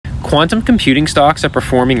Quantum computing stocks are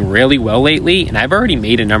performing really well lately, and I've already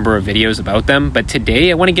made a number of videos about them, but today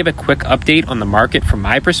I want to give a quick update on the market from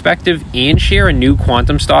my perspective and share a new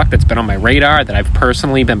quantum stock that's been on my radar that I've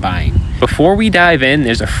personally been buying. Before we dive in,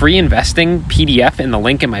 there's a free investing PDF in the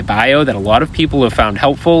link in my bio that a lot of people have found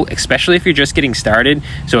helpful, especially if you're just getting started,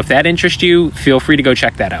 so if that interests you, feel free to go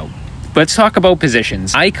check that out. Let's talk about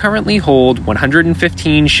positions. I currently hold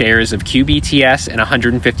 115 shares of QBTS and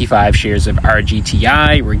 155 shares of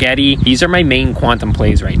RGTI, Rigetti. These are my main quantum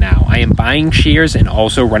plays right now. I am buying shares and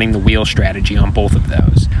also running the wheel strategy on both of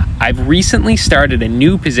those. I've recently started a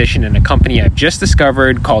new position in a company I've just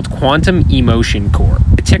discovered called Quantum Emotion Corp.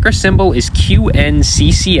 The ticker symbol is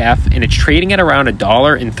QNCCF and it's trading at around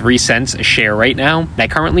 $1.03 a share right now. I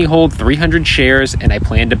currently hold 300 shares and I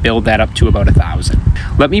plan to build that up to about 1,000.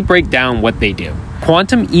 Let me break down what they do.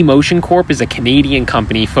 Quantum Emotion Corp is a Canadian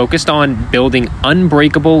company focused on building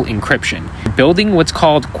unbreakable encryption, building what's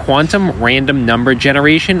called quantum random number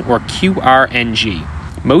generation, or QRNG.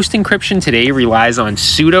 Most encryption today relies on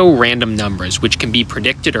pseudo-random numbers, which can be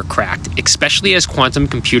predicted or cracked, especially as quantum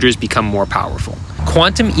computers become more powerful.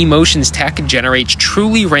 Quantum Emotion's tech generates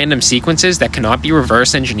truly random sequences that cannot be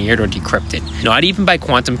reverse engineered or decrypted, not even by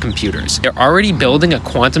quantum computers. They're already building a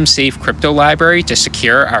quantum-safe crypto library to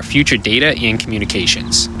secure our future data and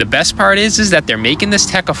communications. The best part is that they're making this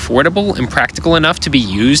tech affordable and practical enough to be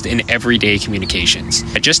used in everyday communications.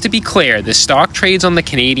 Just to be clear, the stock trades on the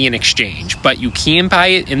Canadian exchange, but you can buy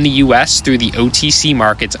it in the US through the OTC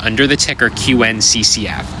markets under the ticker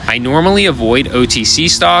QNCCF. I normally avoid OTC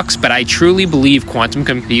stocks, but I truly believe quantum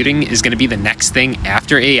computing is going to be the next thing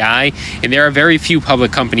after AI, and there are very few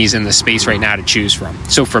public companies in the space right now to choose from.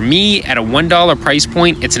 So for me, at a $1 price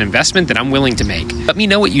point, it's an investment that I'm willing to make. Let me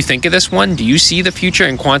know what you think of this one. Do you see the future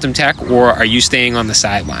in quantum tech, or are you staying on the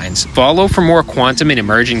sidelines? Follow for more quantum and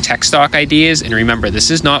emerging tech stock ideas, and remember,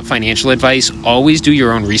 this is not financial advice. Always do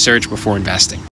your own research before investing.